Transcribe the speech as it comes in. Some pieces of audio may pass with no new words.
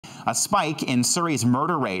A spike in Surrey's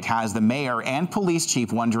murder rate has the mayor and police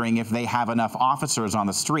chief wondering if they have enough officers on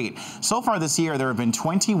the street. So far this year, there have been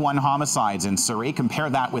 21 homicides in Surrey. Compare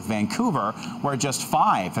that with Vancouver, where just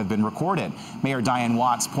 5 have been recorded. Mayor Diane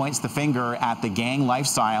Watts points the finger at the gang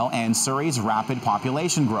lifestyle and Surrey's rapid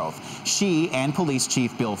population growth. She and police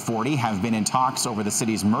chief Bill Forty have been in talks over the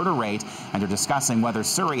city's murder rate and are discussing whether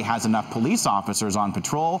Surrey has enough police officers on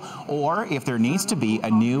patrol or if there needs to be a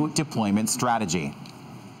new deployment strategy.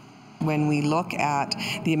 When we look at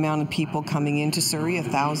the amount of people coming into Surrey,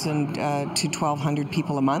 1,000 to 1,200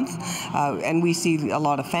 people a month, and we see a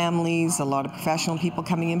lot of families, a lot of professional people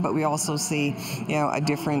coming in, but we also see, a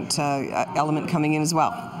different element coming in as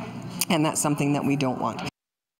well, and that's something that we don't want.